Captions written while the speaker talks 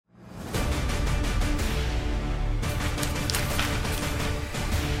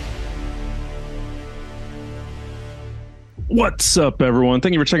What's up, everyone?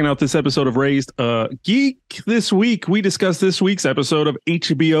 Thank you for checking out this episode of Raised Geek. This week, we discuss this week's episode of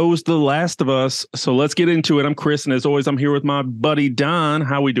HBO's The Last of Us. So let's get into it. I'm Chris, and as always, I'm here with my buddy Don.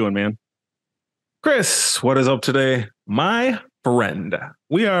 How we doing, man? Chris, what is up today? My friend.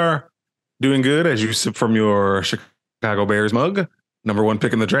 We are doing good as you sip from your Chicago Bears mug. Number one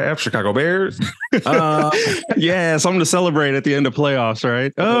pick in the draft, Chicago Bears. Yeah, something to celebrate at the end of playoffs,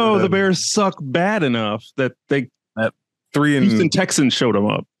 right? Oh, the Bears suck bad enough that Houston Texans showed them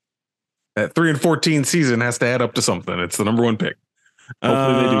up. That 3-14 season has to add up to something. It's the number one pick.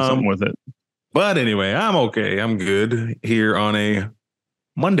 Hopefully they do something with it. But anyway, I'm okay. I'm good here on a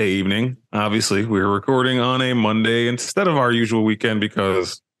Monday evening. Obviously, we're recording on a Monday instead of our usual weekend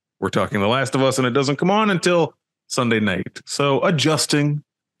because we're talking The Last of Us and it doesn't come on until Sunday night. So adjusting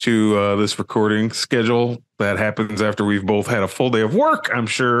to this recording schedule that happens after we've both had a full day of work, I'm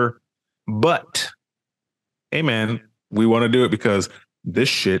sure. But hey, man, we want to do it because this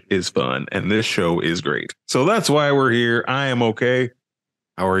shit is fun and this show is great. So that's why we're here. I am okay.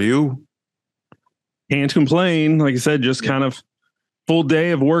 How are you? Can't complain. Like I said, just kind of full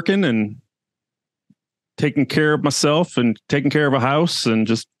day of working and taking care of myself and taking care of a house and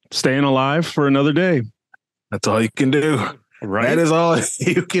just staying alive for another day. That's all you can do. Right. That is all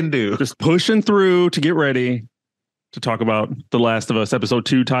you can do. Just pushing through to get ready to talk about The Last of Us, episode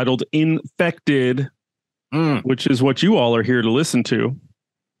 2, titled Infected, which is what you all are here to listen to.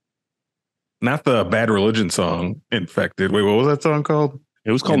 Not the Bad Religion song, Infected. Wait, what was that song called?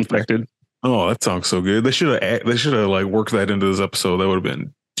 It was called Infected. Oh, that song's so good. They should have like worked that into this episode. That would have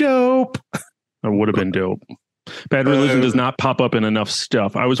been dope. That would have been dope. Bad Religion does not pop up in enough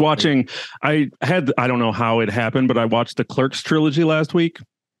stuff. I was watching, I don't know how it happened, but I watched the Clerks trilogy last week.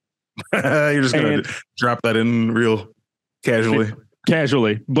 You're just going to drop that in real casually.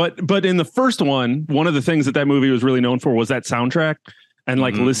 But in the first one of the things that movie was really known for was that soundtrack. And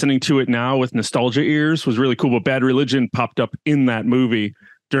like listening to it now with nostalgia ears was really cool. But Bad Religion popped up in that movie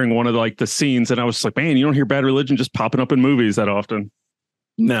during one of the scenes. And I was like, man, you don't hear Bad Religion just popping up in movies that often.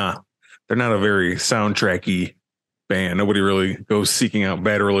 Nah, they're not a very soundtracky band. Nobody really goes seeking out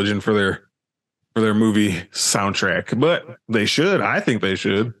Bad Religion for their movie soundtrack, but they should. I think they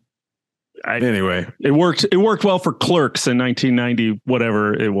should. Anyway, it worked well for Clerks in 1990,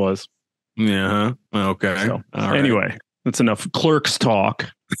 whatever it was. Yeah. Okay. So, anyway, right. That's enough Clerks talk.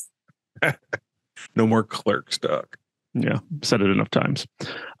 No more Clerks talk. Yeah, said it enough times.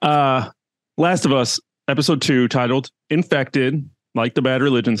 Last of Us, episode 2, titled Infected, like the Bad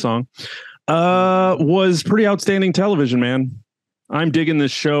Religion song, was pretty outstanding television, man. I'm digging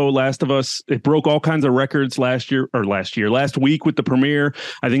this show, Last of Us. It broke all kinds of records last week with the premiere.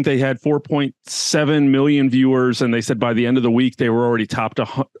 I think they had 4.7 million viewers, and they said by the end of the week, they were already topped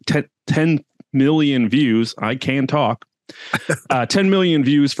 10 million views. I can talk. 10 million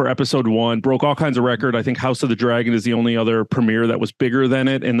views for episode 1, broke all kinds of record. I think House of the Dragon is the only other premiere that was bigger than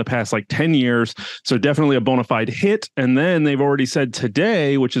it in the past 10 years. So definitely a bona fide hit. And then they've already said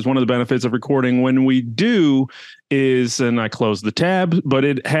today, which is one of the benefits of recording when we do, is, and I closed the tab, but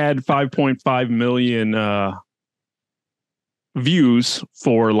it had 5.5 million views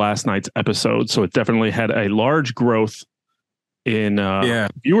for last night's episode. So it definitely had a large growth in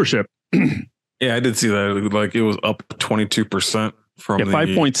viewership. Yeah, I did see that. It was up 22% from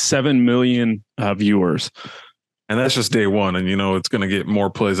 5.7 million viewers. And that's just day one. And, it's going to get more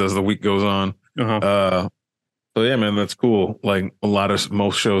plays as the week goes on. So, yeah, man, that's cool.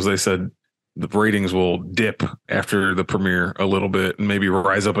 Most shows, they said the ratings will dip after the premiere a little bit and maybe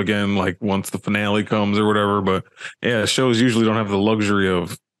rise up again, once the finale comes or whatever. But, yeah, shows usually don't have the luxury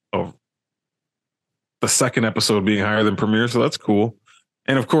of the second episode being higher than premiere. So that's cool.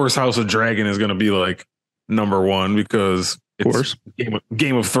 And of course, House of Dragon is going to be number one because it's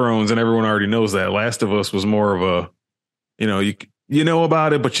Game of Thrones and everyone already knows that. Last of Us was more of a, you know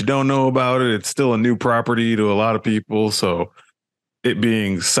about it, but you don't know about it. It's still a new property to a lot of people. So it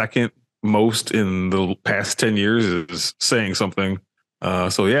being second most in the past 10 years is saying something.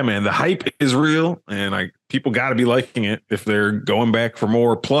 So yeah, man, the hype is real and people got to be liking it if they're going back for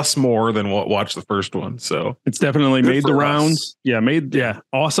more plus more than what watch the first one. So it's definitely made the rounds.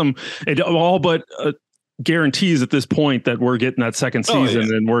 Awesome. It all but guarantees at this point that we're getting that second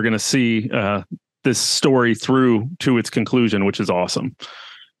season and we're going to see this story through to its conclusion, which is awesome.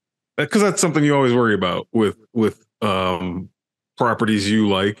 Because that's something you always worry about with properties you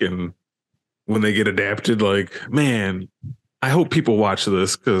like, and when they get adapted, man, I hope people watch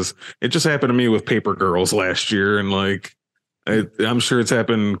this because it just happened to me with Paper Girls last year. And I'm sure it's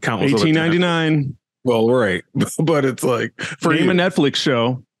happened countless 1899. Well, right. But it's for a Netflix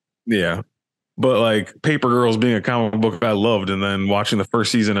show. Yeah. But like Paper Girls being a comic book I loved, and then watching the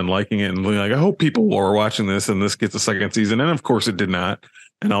first season and liking it and being like, I hope people are watching this and this gets a second season. And of course it did not.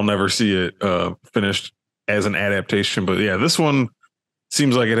 And I'll never see it finished as an adaptation. But yeah, this one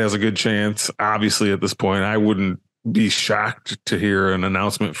seems like it has a good chance. Obviously, at this point, I wouldn't be shocked to hear an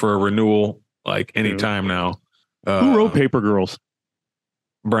announcement for a renewal like anytime now. Who wrote Paper Girls?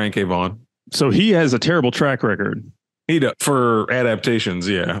 Brian K. Vaughan. So he has a terrible track record. He does for adaptations.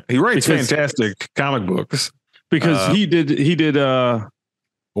 Yeah, he writes fantastic comic books because he did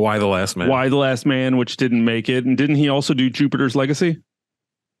Why the Last Man, which didn't make it. And didn't he also do Jupiter's Legacy?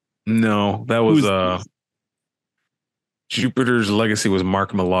 No, that was Jupiter's Legacy was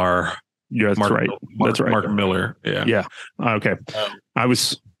Mark Millar. Yeah, that's right. Mark Miller. Yeah. Yeah. Okay. I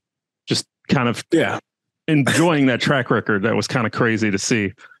was just kind of enjoying that track record. That was kind of crazy to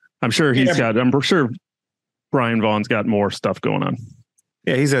see. I'm sure I'm sure Brian Vaughan's got more stuff going on.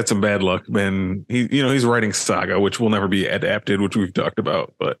 Yeah, he's had some bad luck, and he's writing Saga, which will never be adapted, which we've talked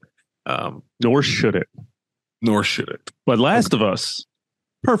about, but nor should it. But Last of Us,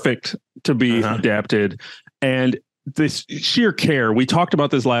 perfect to be adapted, and this sheer care. We talked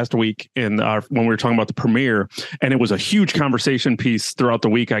about this last week when we were talking about the premiere, and it was a huge conversation piece throughout the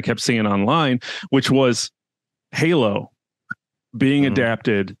week. I kept seeing online, which was Halo being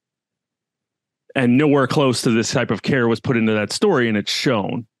adapted. And nowhere close to this type of care was put into that story, and it's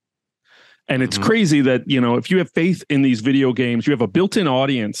shown. And it's crazy that, if you have faith in these video games, you have a built-in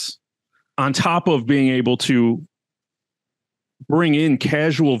audience on top of being able to bring in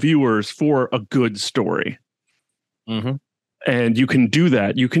casual viewers for a good story. Mm-hmm. And you can do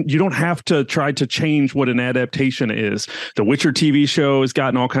that. You don't have to try to change what an adaptation is. The Witcher TV show has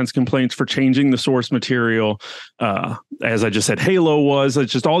gotten all kinds of complaints for changing the source material. As I just said, Halo was.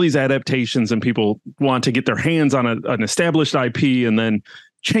 It's just all these adaptations, and people want to get their hands on an established IP and then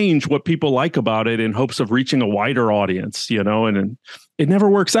change what people like about it in hopes of reaching a wider audience, and it never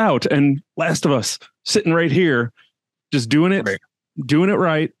works out. And Last of Us sitting right here, just doing it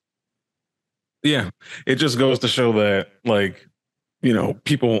right. Yeah, it just goes to show that,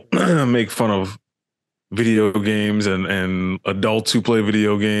 people make fun of video games and adults who play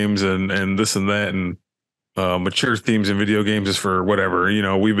video games and this and that, and mature themes in video games is for whatever.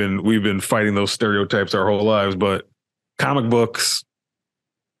 We've been fighting those stereotypes our whole lives, but comic books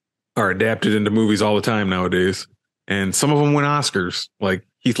are adapted into movies all the time nowadays, and some of them win Oscars. Like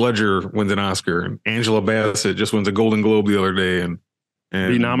Heath Ledger wins an Oscar, and Angela Bassett just wins a Golden Globe the other day, and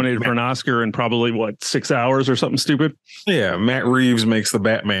be nominated for an Oscar in probably 6 hours or something stupid. Yeah, Matt Reeves makes the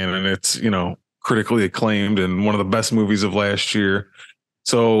Batman, and it's critically acclaimed and one of the best movies of last year.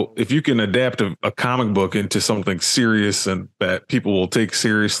 So if you can adapt a comic book into something serious and that people will take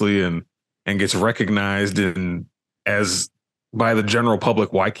seriously and gets recognized as by the general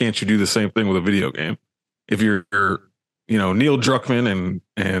public, why can't you do the same thing with a video game? If you're Neil Druckmann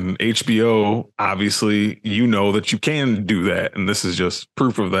and HBO, obviously, that you can do that. And this is just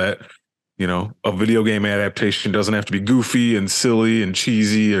proof of that. A video game adaptation doesn't have to be goofy and silly and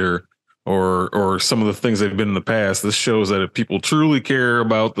cheesy or some of the things they've been in the past. This shows that if people truly care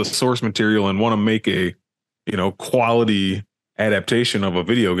about the source material and want to make a, quality adaptation of a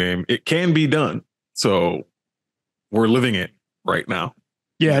video game, it can be done. So we're living it right now.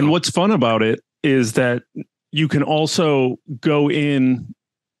 Yeah. And what's fun about it is that you can also go in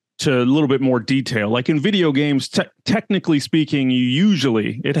to a little bit more detail. Like in video games, technically speaking,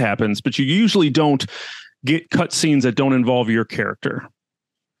 it happens, but you usually don't get cutscenes that don't involve your character.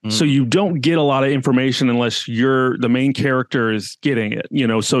 So you don't get a lot of information unless the main character is getting it.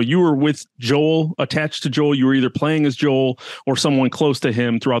 So you were with Joel, attached to Joel. You were either playing as Joel or someone close to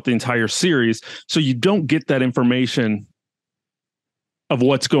him throughout the entire series. So you don't get that information of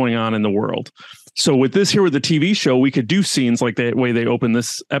what's going on in the world. So with this here, with the TV show, we could do scenes like the way they opened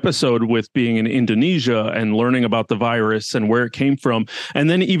this episode with being in Indonesia and learning about the virus and where it came from. And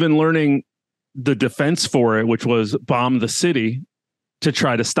then even learning the defense for it, which was bomb the city to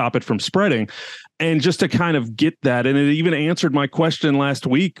try to stop it from spreading. And just to kind of get that. And it even answered my question last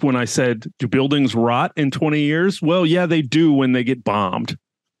week when I said, do buildings rot in 20 years? Well, yeah, they do when they get bombed.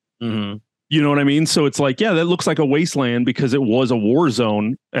 Mm-hmm. You know what I mean? So it's like, yeah, that looks like a wasteland because it was a war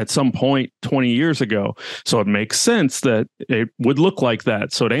zone at some point 20 years ago. So it makes sense that it would look like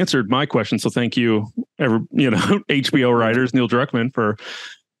that. So it answered my question. So thank you, HBO writers, Neil Druckmann, for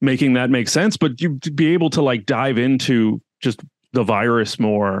making that make sense. But you'd be able to dive into just the virus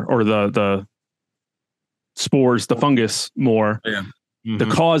more, or the spores, the fungus more, the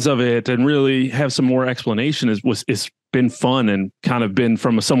cause of it, and really have some more explanation is been fun and kind of been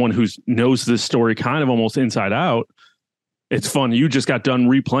from someone who knows this story kind of almost inside out. It's fun. You just got done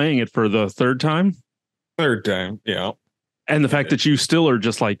replaying it for the third time. Yeah. And the fact that you still are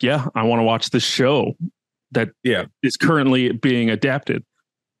just like, yeah, I want to watch this show that is currently being adapted.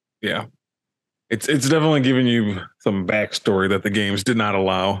 Yeah. It's definitely giving you some backstory that the games did not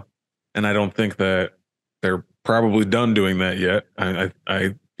allow. And I don't think that they're probably done doing that yet. I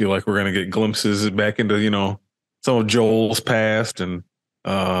feel like we're going to get glimpses back into, you know, some of Joel's past and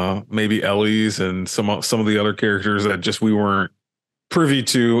maybe Ellie's and some of the other characters that just we weren't privy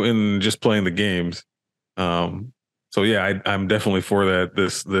to in just playing the games. So yeah, I'm definitely for that.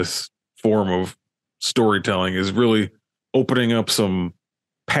 This form of storytelling is really opening up some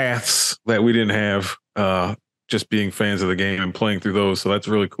paths that we didn't have just being fans of the game and playing through those. So that's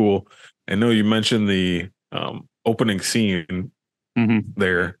really cool. I know you mentioned the opening scene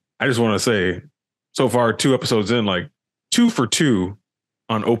there. I just want to say, so far 2 episodes in, like 2 for 2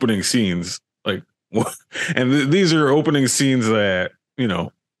 on opening scenes. Like, and these are opening scenes that, you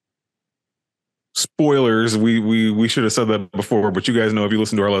know, spoilers. We should have said that before, but you guys know if you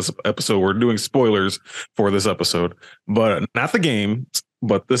listen to our last episode, we're doing spoilers for this episode, but not the game,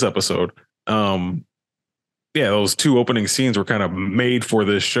 but this episode. Yeah, those 2 opening scenes were kind of made for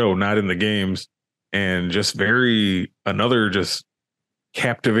this show, not in the games, and just another just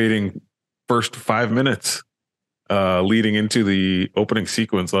captivating first 5 minutes leading into the opening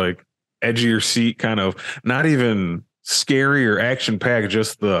sequence, like edge of your seat, kind of not even scary or action packed,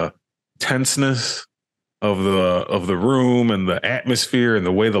 just the tenseness of the room and the atmosphere and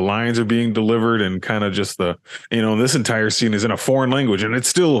the way the lines are being delivered, and kind of just the, you know, this entire scene is in a foreign language and it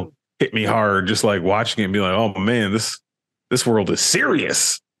still hit me hard, just like watching it and be like, oh man, this world is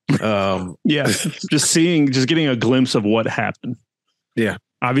serious. just getting a glimpse of what happened. Yeah,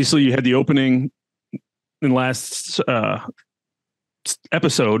 obviously you had the opening in last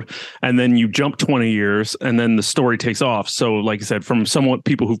episode, and then you jump 20 years and then the story takes off. So like I said, from somewhat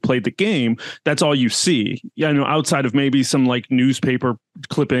people who've played the game, that's all you see. Yeah, I know, outside of maybe some like newspaper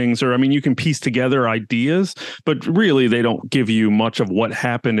clippings, or I mean, you can piece together ideas, but really they don't give you much of what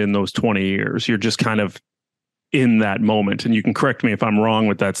happened in those 20 years. You're just kind of in that moment, and you can correct me if I'm wrong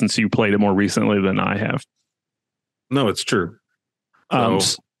with that, since you played it more recently than I have. No, it's true.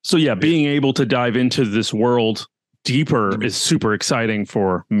 So yeah, being able to dive into this world deeper is super exciting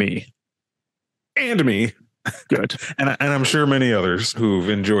for me. And me. Good. and I'm sure many others who've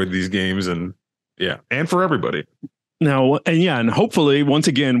enjoyed these games, and and for everybody. Now, and hopefully, once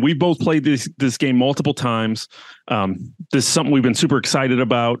again, we both played this game multiple times. This is something we've been super excited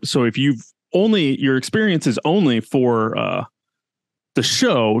about. So if your experience is only for the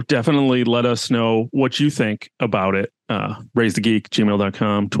show, definitely let us know what you think about it.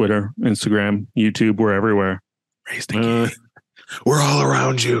 RaiseTheGeek@gmail.com, Twitter, Instagram, YouTube, we're everywhere. Raise the Geek. We're all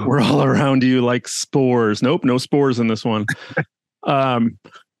around you. We're all around you like spores. Nope, no spores in this one.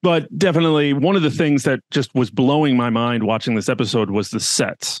 But definitely one of the things that just was blowing my mind watching this episode was the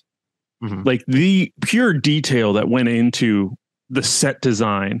sets. Like the pure detail that went into the set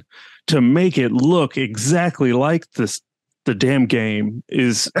design to make it look exactly like the damn game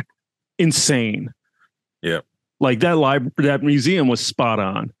is insane. Yeah. Like that museum was spot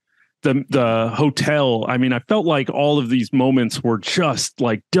on. The hotel, I mean, I felt like all of these moments were just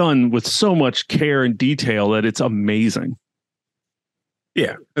like done with so much care and detail that it's amazing.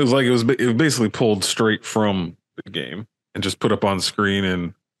 Yeah, it was basically pulled straight from the game and just put up on screen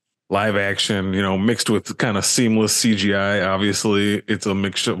in live action, you know, mixed with kind of seamless CGI. Obviously, it's a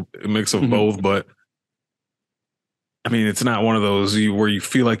mix of both, but I mean, it's not one of those where you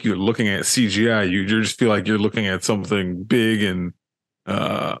feel like you're looking at CGI. You just feel like you're looking at something big, and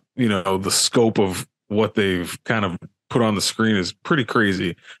you know, the scope of what they've kind of put on the screen is pretty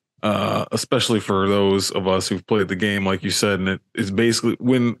crazy. Especially for those of us who've played the game, like you said, and it is basically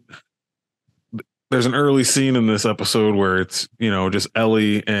when there's an early scene in this episode where it's, you know, just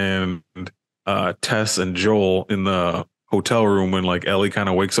Ellie and Tess and Joel in the hotel room when like Ellie kind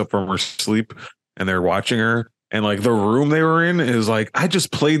of wakes up from her sleep and they're watching her, and like the room they were in is like, I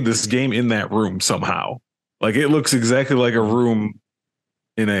just played this game in that room somehow. Like it looks exactly like a room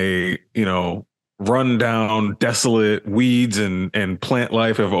in a, you know, rundown, desolate, weeds and plant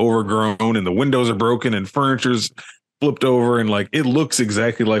life have overgrown, and the windows are broken and furniture's flipped over, and like it looks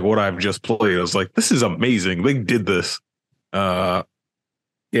exactly like what I've just played. I was like, this is amazing. They did this. The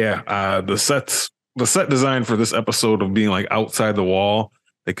set design for this episode of being like outside the wall,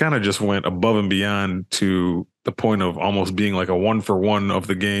 they kind of just went above and beyond to the point of almost being like a 1-for-1 of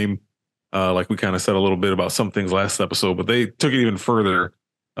the game. Like we kind of said a little bit about some things last episode, but they took it even further.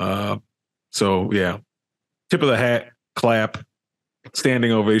 So yeah, tip of the hat, clap,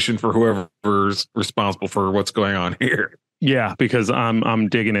 standing ovation for whoever's responsible for what's going on here. Yeah, because I'm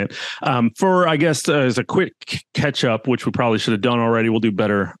digging it. For I guess as a quick catch up, which we probably should have done already, we'll do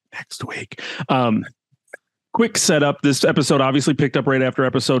better next week. Quick setup. This episode obviously picked up right after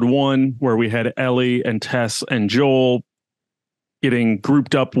episode 1, where we had Ellie and Tess and Joel getting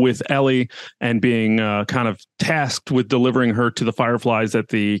grouped up with Ellie and being kind of tasked with delivering her to the Fireflies at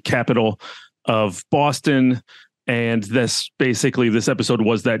the capital of Boston. And this episode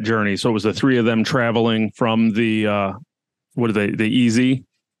was that journey. So it was the three of them traveling from the the easy.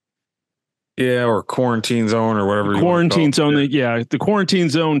 Yeah, or quarantine zone or whatever. Quarantine zone. The quarantine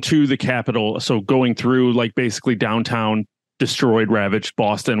zone to the capital. So going through like basically downtown, destroyed, ravaged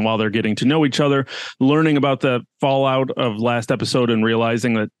Boston while they're getting to know each other, learning about the fallout of last episode and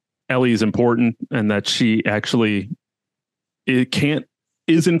realizing that Ellie is important and that she actually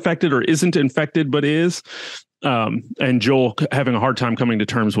is infected or isn't infected, but is. And Joel having a hard time coming to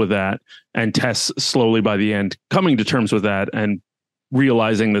terms with that, and Tess slowly by the end coming to terms with that and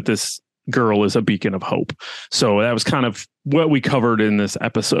realizing that this girl is a beacon of hope. So that was kind of what we covered in this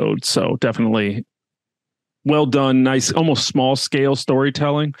episode. So definitely well done. Nice, almost small scale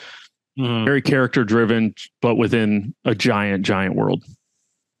storytelling, very character driven, but within a giant world.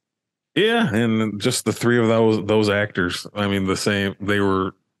 Yeah. And just the three of those actors. I mean, they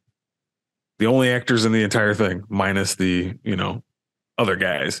were the only actors in the entire thing, minus the, other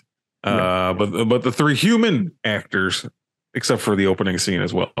guys. Right. But the three human actors, except for the opening scene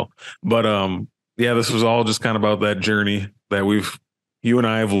as well. But this was all just kind of about that journey that you and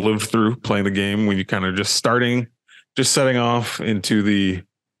I have lived through playing the game, when you kind of just setting off into the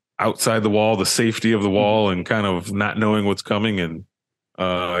outside the wall, the safety of the wall, and kind of not knowing what's coming. And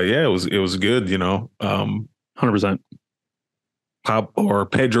it was good, 100%. Or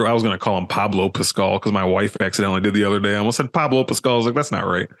Pedro, I was going to call him Pablo Pascal because my wife accidentally did the other day. I almost said Pablo Pascal. I was like, that's not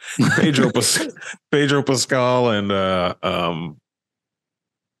right. Pedro Pascal and oh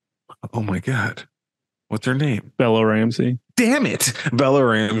my God, what's her name? Bella Ramsey. Damn it, Bella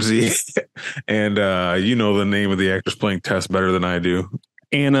Ramsey. And the name of the actress playing Tess better than I do.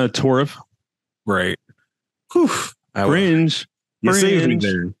 Anna Torv. Right. Whew. Cringe. You saved me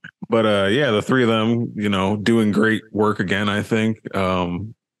there. But the three of them, doing great work again. I think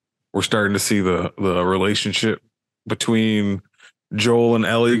we're starting to see the relationship between Joel and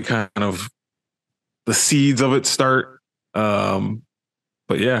Ellie, kind of the seeds of it start. But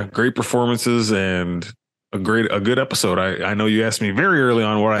yeah, great performances and a good episode. I know you asked me very early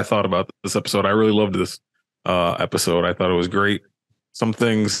on what I thought about this episode. I really loved this episode. I thought it was great. Some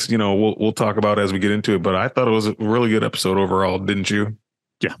things, we'll talk about as we get into it, but I thought it was a really good episode overall. Didn't you?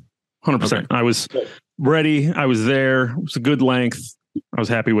 Yeah, 100%. Okay. I was ready. I was there. It was a good length. I was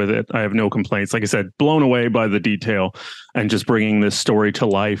happy with it. I have no complaints. Like I said, blown away by the detail and just bringing this story to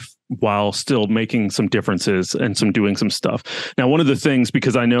life while still making some differences and doing some stuff. Now, one of the things,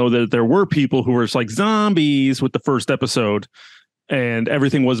 because I know that there were people who were just like zombies with the first episode, and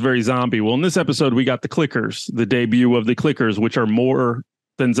everything was very zombie. Well, in this episode, we got the clickers, the debut of the clickers, which are more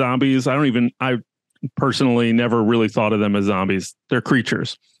than zombies. I personally never really thought of them as zombies. They're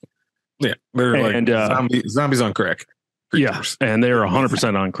creatures. Yeah. They're zombies on crack. Creatures. Yeah. And they're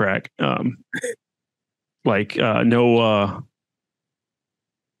 100% on crack.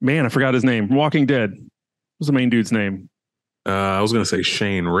 Man, I forgot his name. Walking Dead. What's the main dude's name? I was going to say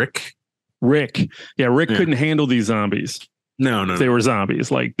Shane. Rick. Yeah. Rick couldn't handle these zombies. No. They were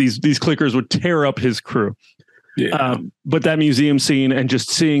zombies. Like these clickers would tear up his crew. Yeah. But that museum scene and just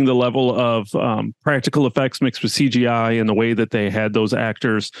seeing the level of practical effects mixed with CGI and the way that they had those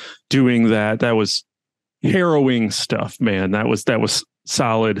actors doing that was harrowing stuff, man. That was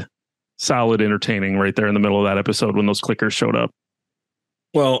solid entertaining right there in the middle of that episode when those clickers showed up.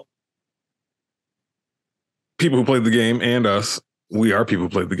 Well, people who played the game and us, we are people who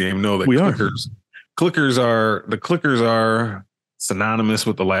played the game, know that clickers are synonymous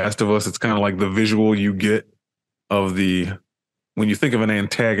with The Last of Us. It's kind of like the visual you get of when you think of an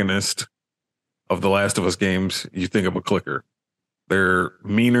antagonist of The Last of Us games, you think of a clicker. They're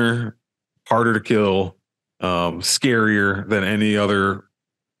meaner, harder to kill, scarier than any other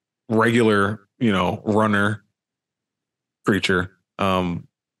regular, runner creature.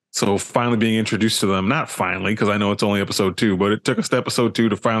 So finally being introduced to them, not finally, because I know it's only episode 2, but it took us to episode 2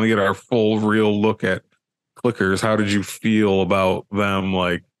 to finally get our full real look at clickers. How did you feel about them?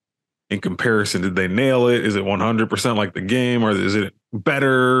 Like in comparison, did they nail it? Is it 100% like the game, or is it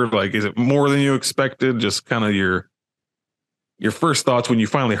better? Like, is it more than you expected? Just kind of your first thoughts when you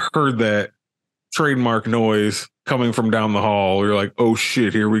finally heard that trademark noise coming from down the hall. You're like, oh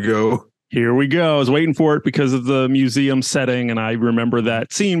shit, here we go. Here we go. I was waiting for it because of the museum setting, and I remember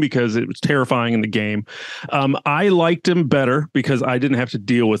that scene because it was terrifying in the game. I liked him better because I didn't have to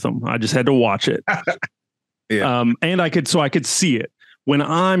deal with him. I just had to watch it. Yeah. And I could see it. When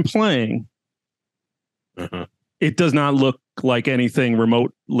I'm playing, it does not look like anything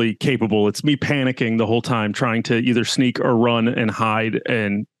remotely capable. It's me panicking the whole time, trying to either sneak or run and hide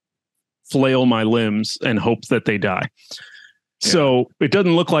and flail my limbs and hope that they die. So it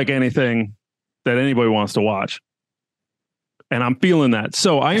doesn't look like anything that anybody wants to watch. And I'm feeling that.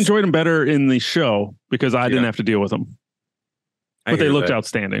 So I enjoyed them better in the show because I didn't have to deal with them. But they looked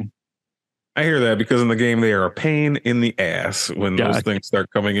outstanding. I hear that because in the game, they are a pain in the ass when those things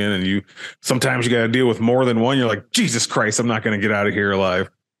start coming in. And sometimes you got to deal with more than one. You're like, Jesus Christ, I'm not going to get out of here alive.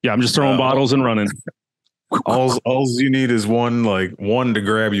 Yeah, I'm just throwing bottles and running. All you need is one to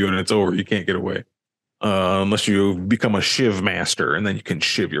grab you and it's over. You can't get away. Unless you become a shiv master and then you can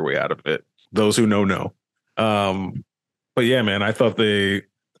shiv your way out of it. Those who know. But yeah, man, I thought they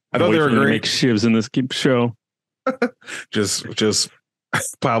were great. Make shivs in this show. just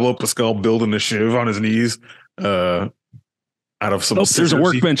Pablo Pascal building a shiv on his knees. Out of some. There's a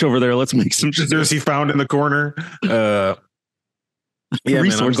workbench over there. Let's make some scissors he found in the corner. Yeah,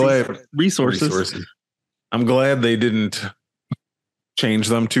 resources. Man, I'm glad. Resources. I'm glad they didn't change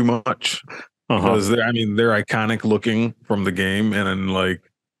them too much. Because they're iconic looking from the game, and then like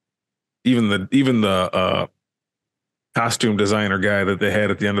even the costume designer guy that they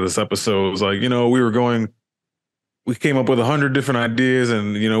had at the end of this episode was like, we came up with 100 different ideas,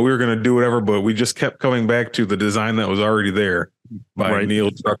 and we were going to do whatever, but we just kept coming back to the design that was already there by Neil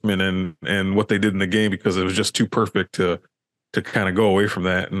Druckmann and what they did in the game because it was just too perfect to kind of go away from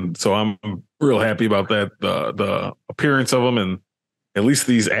that. And so I'm real happy about that, the appearance of them, and at least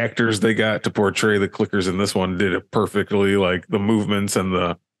these actors they got to portray the clickers in this one did it perfectly. Like the movements and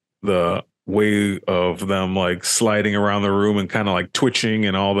the way of them like sliding around the room and kind of like twitching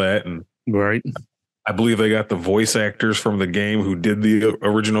and all that. And I believe they got the voice actors from the game who did the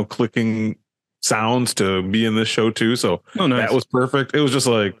original clicking sounds to be in this show too. So that was perfect. It was just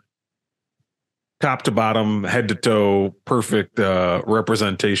like top to bottom, head to toe, perfect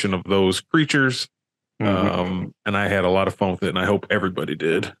representation of those creatures. And I had a lot of fun with it, and I hope everybody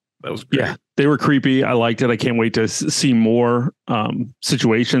did. That was great. Yeah, they were creepy. I liked it. I can't wait to see more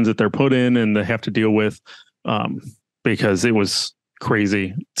situations that they're put in and they have to deal with because it was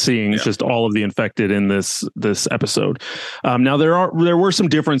crazy seeing just all of the infected in this episode. Now there were some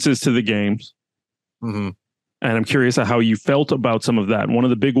differences to the games, and I'm curious how you felt about some of that. One of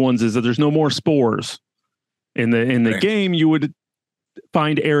the big ones is that there's no more spores in the game. You would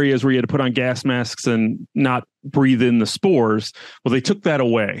find areas where you had to put on gas masks and not breathe in the spores. Well, they took that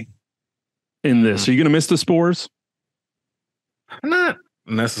away in this. Are you going to miss the spores? Not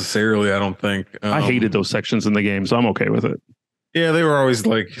necessarily, I don't think. I hated those sections in the game, so I'm okay with it. Yeah, they were always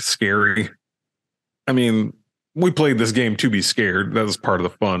like scary. I mean, we played this game to be scared. That was part of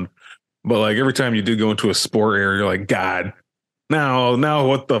the fun. But like every time you did go into a spore area, you're like, God, now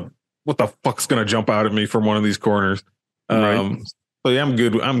what the fuck's going to jump out at me from one of these corners? So yeah, I'm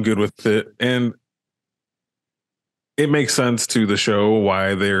good with it. And it makes sense to the show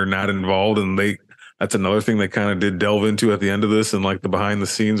why they're not involved. And that's another thing they kind of did delve into at the end of this. And like the behind the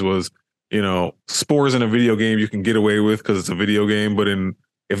scenes was, spores in a video game you can get away with because it's a video game. But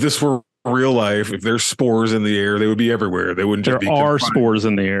if this were real life, if there's spores in the air, they would be everywhere. They wouldn't just be confined. Spores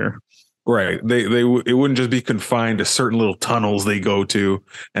in the air. Right. It wouldn't just be confined to certain little tunnels they go to.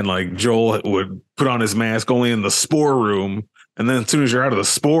 And like Joel would put on his mask only in the spore room. And then as soon as you're out of the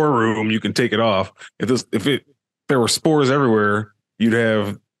spore room, you can take it off. If there were spores everywhere, you'd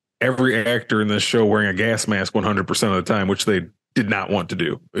have every actor in this show wearing a gas mask 100% of the time, which they did not want to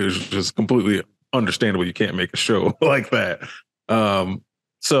do. It was just completely understandable. You can't make a show like that.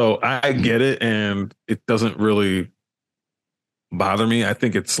 So I get it, and it doesn't really bother me. I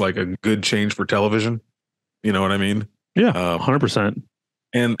think it's like a good change for television. You know what I mean? Yeah, 100%.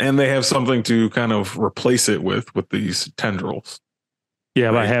 And they have something to kind of replace it with these tendrils. Yeah,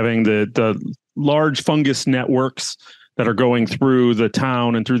 right? By having the large fungus networks that are going through the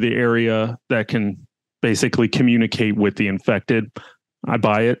town and through the area that can basically communicate with the infected. I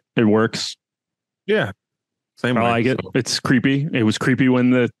buy it. It works. Yeah. Same way. I like it. It's creepy. It was creepy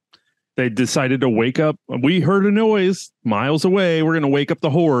when they decided to wake up. We heard a noise miles away. We're going to wake up the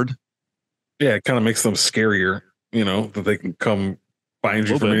horde. Yeah, it kind of makes them scarier, that they can come find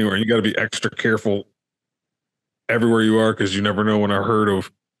you from anywhere. You got to be extra careful everywhere you are because you never know when a herd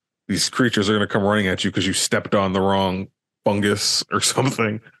of these creatures are going to come running at you because you stepped on the wrong fungus or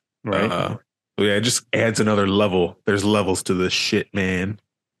something. Right. So yeah, it just adds another level. There's levels to this shit, man.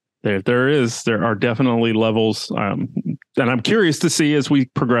 There are definitely levels, and I'm curious to see as we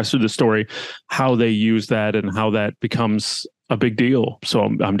progress through the story how they use that and how that becomes a big deal. So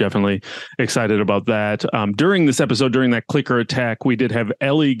I'm definitely excited about that. During this episode, during that clicker attack, we did have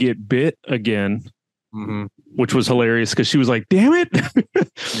Ellie get bit again, which was hilarious because she was like, "Damn it!"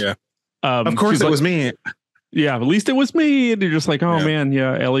 Yeah, of course it was me. Yeah, at least it was me. And you're just like, "Oh man,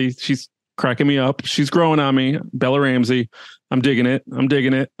 yeah, Ellie, she's cracking me up. She's growing on me." Bella Ramsey, I'm digging it.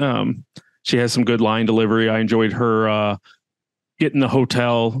 She has some good line delivery. I enjoyed her getting the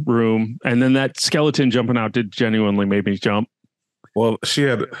hotel room, and then that skeleton jumping out did genuinely make me jump. Well, she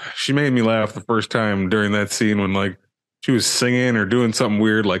made me laugh the first time during that scene when like she was singing or doing something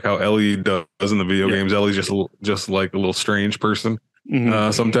weird, like how Ellie does in the video games. Ellie's just like a little strange person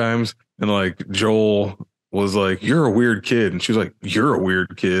sometimes, and like Joel was like, "You're a weird kid," and she was like, "You're a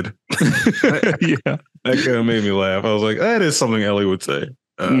weird kid." Yeah, that kind of made me laugh. I was like, that is something Ellie would say.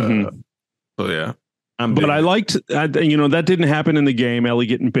 So yeah. But I liked, that didn't happen in the game, Ellie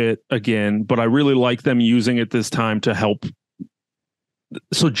getting bit again, but I really like them using it this time to help.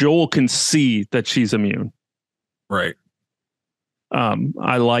 So Joel can see that she's immune. Right.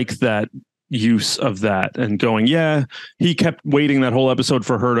 I like that use of that and going, he kept waiting that whole episode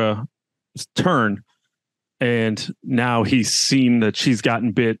for her to turn. And now he's seen that she's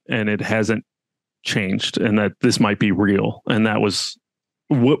gotten bit and it hasn't changed and that this might be real. And that was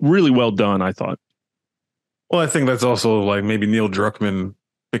really well done, I thought. Well, I think that's also like maybe Neil Druckmann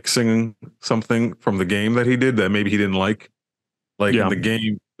fixing something from the game that he did that maybe he didn't like. Like in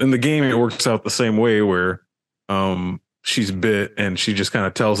the game, it works out the same way where she's bit and she just kind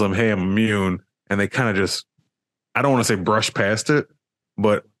of tells them, "Hey, I'm immune," and they kind of just, I don't want to say brush past it,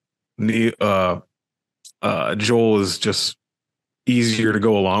 but Joel is just easier to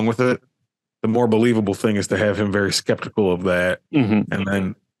go along with it. The more believable thing is to have him very skeptical of that, and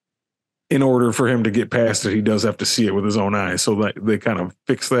then in order for him to get past it, he does have to see it with his own eyes. So that they kind of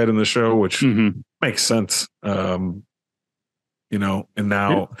fix that in the show, which makes sense. And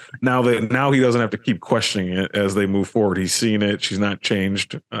now he doesn't have to keep questioning it as they move forward. He's seen it. She's not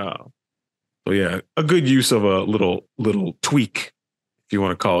changed. So yeah, a good use of a little tweak, if you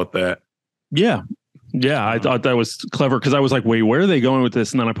want to call it that. Yeah. Yeah. I thought that was clever because I was like, wait, where are they going with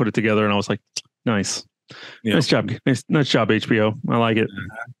this? And then I put it together and I was like, nice. Yeah. Nice job. Nice job, HBO. I like it.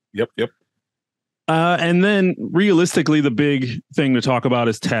 Yep. And then realistically, the big thing to talk about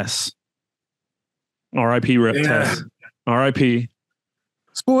is Tess. R.I.P. Tess. R.I.P.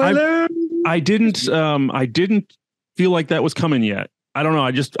 Spoiler. I didn't feel like that was coming yet. I don't know.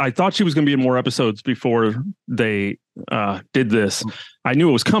 I thought she was going to be in more episodes before they did this. I knew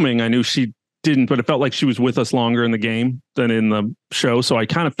it was coming. I knew she didn't, but it felt like she was with us longer in the game than in the show. So I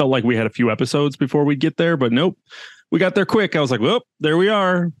kind of felt like we had a few episodes before we'd get there, but nope. We got there quick. I was like, well, there we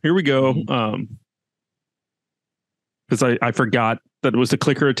are. Here we go. Because I forgot that it was the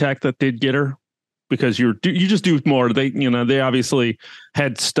clicker attack that did get her. Because you just do more. They obviously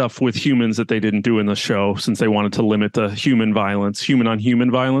had stuff with humans that they didn't do in the show since they wanted to limit the human on human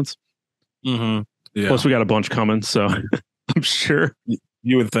violence. Yeah. Plus, we got a bunch coming, so I'm sure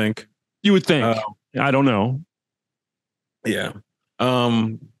you would think. I don't know. Yeah.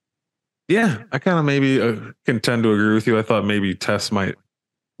 Yeah. I kind of maybe can tend to agree with you. I thought maybe Tess might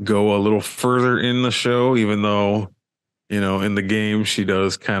go a little further in the show, even though, in the game, she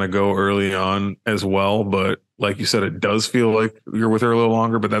does kind of go early on as well. But like you said, it does feel like you're with her a little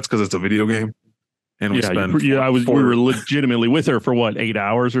longer, but that's because it's a video game. And we were legitimately with her for 8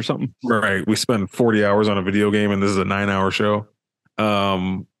 hours or something. Right. We spend 40 hours on a video game and this is a 9-hour show.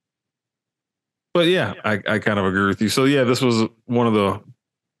 But yeah, I kind of agree with you. So yeah, this was one of the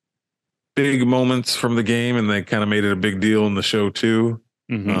big moments from the game and they kind of made it a big deal in the show too.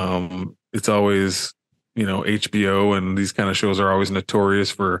 It's always, HBO and these kind of shows are always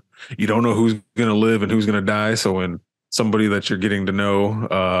notorious for you don't know who's going to live and who's going to die. So when somebody that you're getting to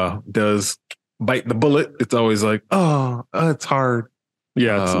know does bite the bullet, it's always like, it's hard.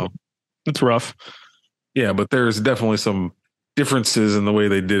 Yeah, it's rough. Yeah, but there's definitely some differences in the way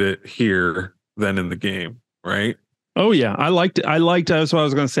they did it here than in the game, right? Oh yeah, I liked. That's what I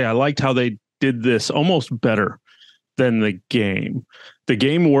was going to say. I liked how they did this almost better than the game. The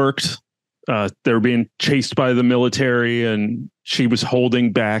game worked. They were being chased by the military and she was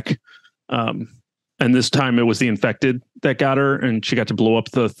holding back. And this time it was the infected that got her and she got to blow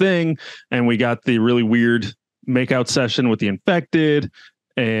up the thing. And we got the really weird makeout session with the infected.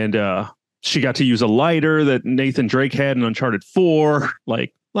 And she got to use a lighter that Nathan Drake had in Uncharted 4,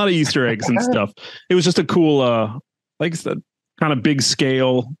 like a lot of Easter eggs and stuff. It was just a cool, like I said, kind of big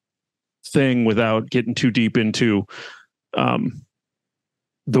scale thing without getting too deep into,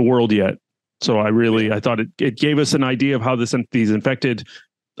 the world yet. So I thought it gave us an idea of how these infected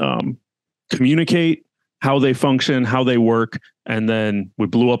communicate, how they function, how they work, and then we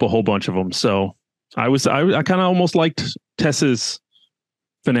blew up a whole bunch of them. So I kind of almost liked Tess's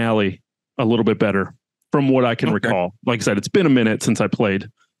finale a little bit better from what I can recall. Like I said, it's been a minute since I played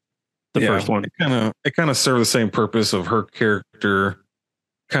the first one. It kind of served the same purpose of her character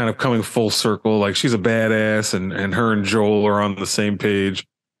kind of coming full circle. Like she's a badass and her and Joel are on the same page,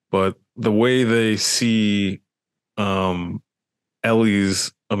 but the way they see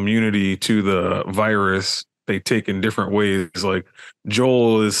Ellie's immunity to the virus, they take in different ways. Like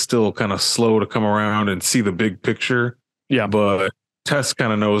Joel is still kind of slow to come around and see the big picture. Yeah. But Tess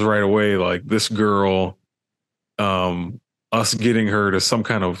kind of knows right away, like this girl, us getting her to some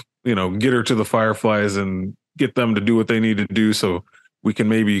kind of, get her to the Fireflies and get them to do what they need to do. So we can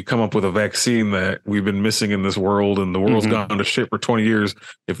maybe come up with a vaccine that we've been missing in this world, and the world's gone to shit for 20 years.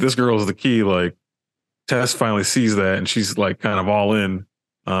 If this girl is the key, like Tess finally sees that and she's like kind of all in,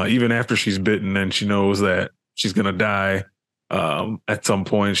 even after she's bitten and she knows that she's going to die. At some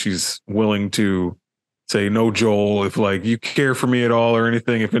point, she's willing to say, no, Joel, if like you care for me at all or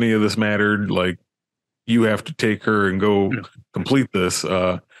anything, if any of this mattered, like you have to take her and go complete this.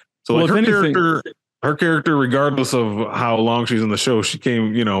 So like her character, regardless of how long she's in the show, she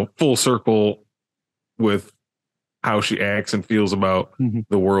came, full circle with how she acts and feels about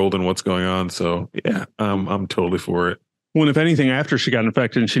the world and what's going on. So yeah, I'm totally for it. Well, if anything, after she got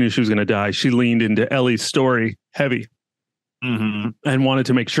infected and she knew she was going to die, she leaned into Ellie's story heavy and wanted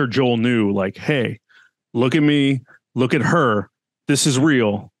to make sure Joel knew, like, hey, look at me, look at her. This is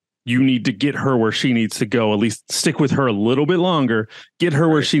real. You need to get her where she needs to go. At least stick with her a little bit longer. Get her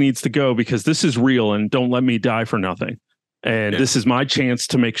where she needs to go, because this is real, and don't let me die for nothing. And this is my chance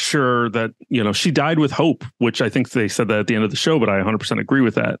to make sure that, she died with hope, which I think they said that at the end of the show, but I 100% agree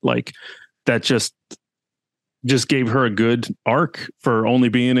with that. Like that just gave her a good arc for only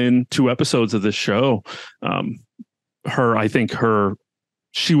being in 2 episodes of this show.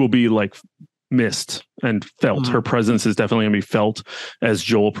 She will be like missed and felt. Her presence is definitely going to be felt as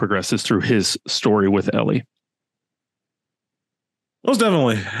Joel progresses through his story with Ellie. Most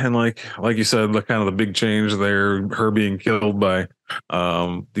definitely. And like you said, the kind of the big change there, her being killed by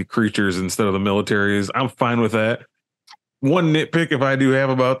the creatures instead of the militaries. I'm fine with that. One nitpick, if I do have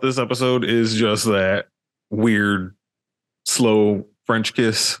about this episode, is just that weird, slow French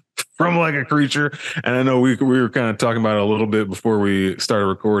kiss from like a creature. And I know we were kind of talking about it a little bit before we started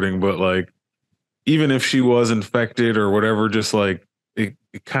recording, but like, even if she was infected or whatever, just like it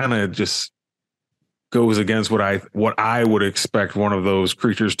kind of just goes against what I would expect one of those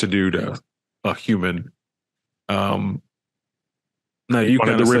creatures to do to a human. Now you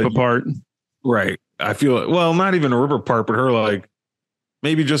kind of rip apart, right? I feel well, not even a rip apart, but her like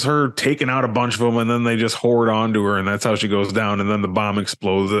maybe just her taking out a bunch of them and then they just hoard onto her and that's how she goes down, and then the bomb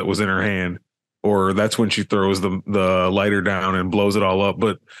explodes that was in her hand. Or that's when she throws the lighter down and blows it all up.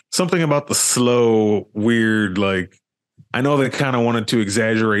 But something about the slow, weird, like I know they kind of wanted to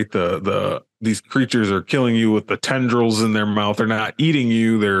exaggerate these creatures are killing you with the tendrils in their mouth. They're not eating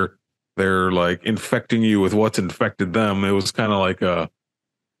you. They're like infecting you with what's infected them. It was kind of like a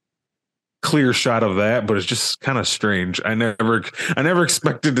clear shot of that, but it's just kind of strange. I never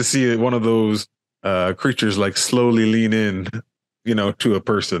expected to see one of those creatures like slowly lean in, to a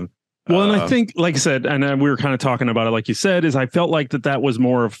person. Well, and I think, like I said, and we were kind of talking about it, like you said, is I felt like that was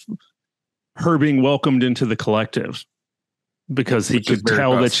more of her being welcomed into the collective because he could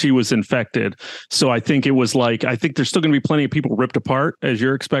tell that she was infected. So I think it was like, I think there's still going to be plenty of people ripped apart as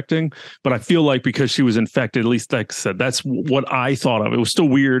you're expecting. But I feel like because she was infected, at least like I said, that's what I thought of. It was still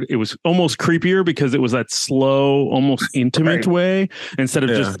weird. It was almost creepier because it was that slow, almost intimate way instead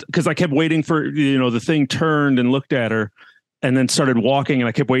of just because I kept waiting for, the thing turned and looked at her and then started walking, and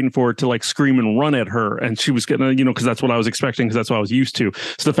I kept waiting for it to like scream and run at her. And she was getting, because that's what I was expecting, because that's what I was used to.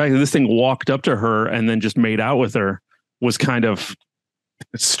 So the fact that this thing walked up to her and then just made out with her was kind of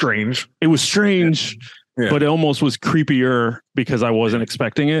strange. It was strange. But it almost was creepier because I wasn't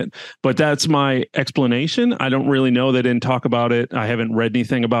expecting it. But that's my explanation. I don't really know. They didn't talk about it. I haven't read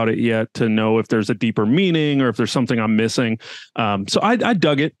anything about it yet to know if there's a deeper meaning or if there's something I'm missing. So I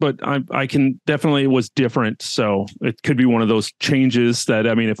dug it, but I can definitely, it was different. So it could be one of those changes that,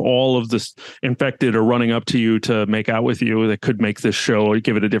 I mean, if all of this infected are running up to you to make out with you, that could make this show or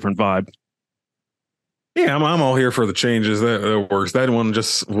give it a different vibe. Yeah, I'm all here for the changes. That works. That one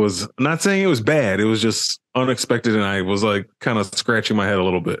just was not saying it was bad. It was just unexpected, and I was like kind of scratching my head a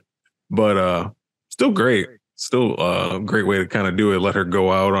little bit. But still great. Still a great way to kind of do it. Let her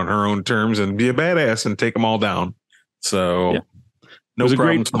go out on her own terms and be a badass and take them all down. So No, it was a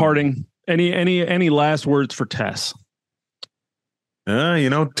great parting. Any last words for Tess?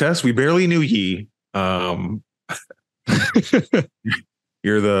 Tess, we barely knew ye. You're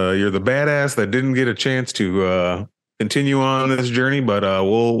the badass that didn't get a chance to continue on this journey, but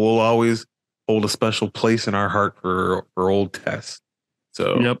we'll always hold a special place in our heart for old Tess.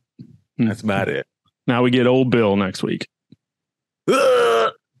 So yep, that's about it. Now we get old Bill next week.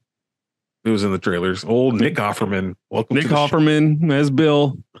 It was in the trailers. Old Nick Offerman. Welcome Nick Offerman as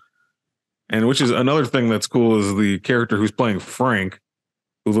Bill. And which is another thing that's cool is the character who's playing Frank,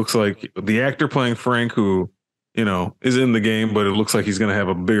 who looks like the actor playing Frank, who, is in the game, but it looks like he's going to have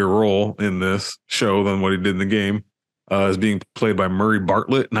a bigger role in this show than what he did in the game, is being played by Murray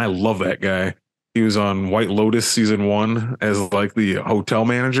Bartlett. And I love that guy. He was on White Lotus season 1 as like the hotel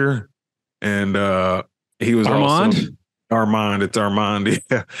manager. And he was Armand. It's Armand.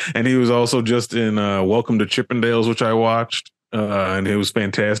 Yeah. And he was also just in Welcome to Chippendales, which I watched. And he was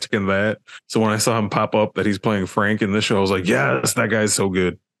fantastic in that. So when I saw him pop up that he's playing Frank in this show, I was like, yes, that guy's so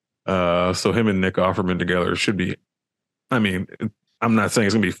good. So him and Nick Offerman together should be, I'm not saying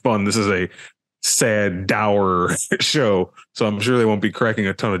it's going to be fun. This is a sad, dour show. So I'm sure they won't be cracking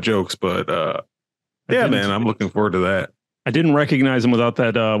a ton of jokes, but yeah, man, I'm looking forward to that. I didn't recognize him without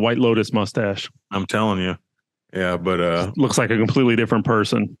that White Lotus mustache. I'm telling you. Yeah, but looks like a completely different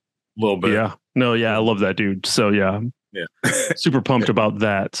person. A little bit. Yeah. No, yeah, I love that dude. So yeah. Super pumped about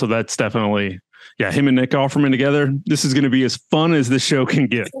that. So that's definitely, him and Nick Offerman together. This is going to be as fun as the show can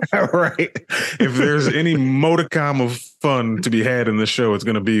get. Right. If there's any modicum of fun to be had in the show, it's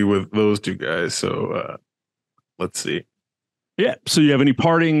going to be with those two guys. So let's see. Yeah. So you have any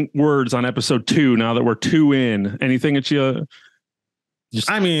parting words on episode 2 now that we're 2 in? Anything that you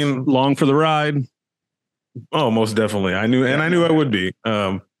long for the ride? Oh, most definitely. I knew I would be.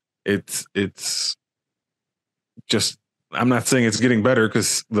 It's just, I'm not saying it's getting better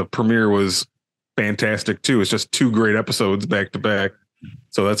because the premiere was fantastic too. It's just 2 great episodes back to back.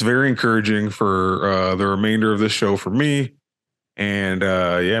 So that's very encouraging for the remainder of this show for me. And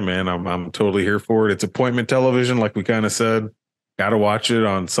man, I'm totally here for it. It's appointment television, like we kind of said. Got to watch it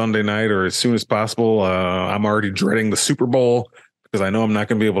on Sunday night or as soon as possible. I'm already dreading the Super Bowl because I know I'm not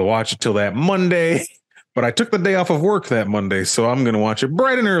going to be able to watch it till that Monday. But I took the day off of work that Monday, so I'm going to watch it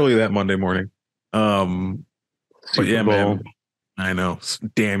bright and early that Monday morning. But yeah, man, I know.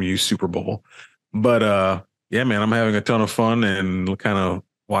 Damn you, Super Bowl. But yeah, man, I'm having a ton of fun and kind of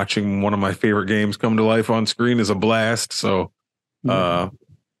watching one of my favorite games come to life on screen is a blast. So good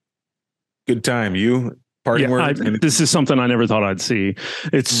time. You parting words? This is something I never thought I'd see.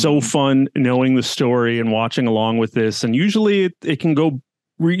 It's so fun knowing the story and watching along with this. And usually it can go.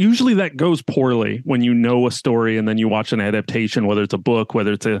 Usually that goes poorly when you know a story and then you watch an adaptation, whether it's a book,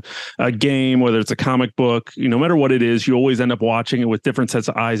 whether it's a game, whether it's a comic book, no matter what it is, you always end up watching it with different sets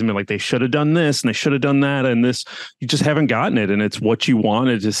of eyes and be like, they should have done this and they should have done that. And this, you just haven't gotten it. And it's what you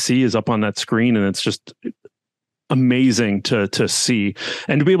wanted to see is up on that screen. And it's just amazing to see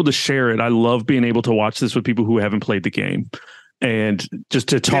and to be able to share it. I love being able to watch this with people who haven't played the game. And just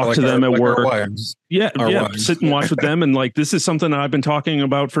to talk to them at work. Sit and watch with them. And like, this is something that I've been talking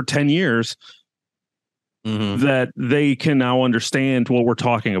about for 10 years that they can now understand what we're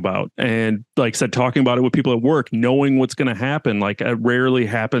talking about. And like I said, talking about it with people at work, knowing what's going to happen, like it rarely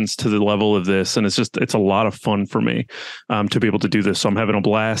happens to the level of this. And it's a lot of fun for me to be able to do this. So I'm having a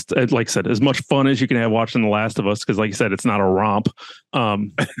blast. Like I said, as much fun as you can have watching The Last of Us, because like you said, it's not a romp.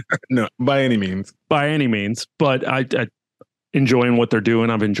 No, by any means. But I enjoying what they're doing.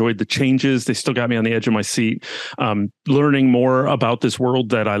 I've enjoyed the changes. They still got me on the edge of my seat. Learning more about this world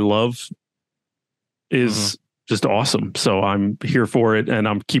that I love is just awesome. So I'm here for it. And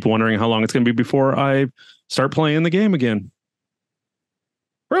I'm keep wondering how long it's going to be before I start playing the game again.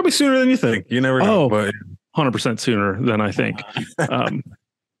 Probably sooner than you think. You never know. But 100% sooner than I think.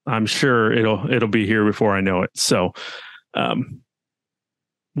 I'm sure it'll be here before I know it. So,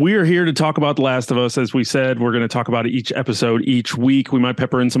 we are here to talk about The Last of Us. As we said, we're going to talk about each episode each week. We might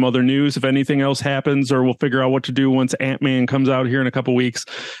pepper in some other news if anything else happens, or we'll figure out what to do once Ant-Man comes out here in a couple weeks.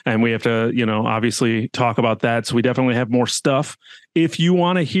 And we have to, obviously talk about that. So we definitely have more stuff. If you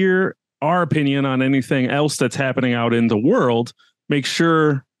want to hear our opinion on anything else that's happening out in the world, make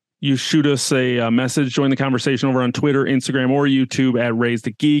sure you shoot us a message, join the conversation over on Twitter, Instagram, or YouTube at Raise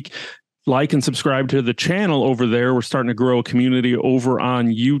the Geek. Like and subscribe to the channel over there. We're starting to grow a community over on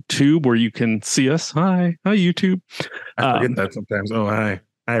YouTube where you can see us. Hi, YouTube. I forget that sometimes. Oh, hi.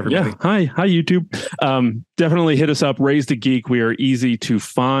 Hi, everybody. Yeah, hi, YouTube. Definitely hit us up. Raise the Geek. We are easy to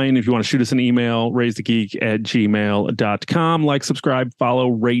find. If you want to shoot us an email, raisethegeek@gmail.com. Like, subscribe, follow,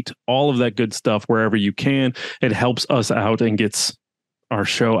 rate, all of that good stuff wherever you can. It helps us out and gets our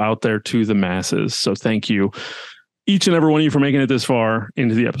show out there to the masses. So thank you, each and every one of you, for making it this far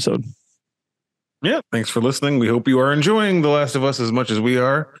into the episode. Yeah, thanks for listening. We hope you are enjoying The Last of Us as much as we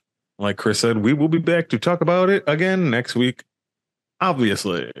are. Like Chris said, we will be back to talk about it again next week,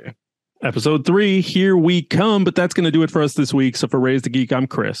 obviously. Episode 3, here we come. But that's going to do it for us this week. So for Raise the Geek, I'm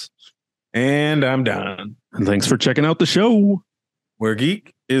Chris. And I'm Don. And thanks for checking out the show, where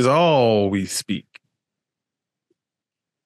geek is all we speak.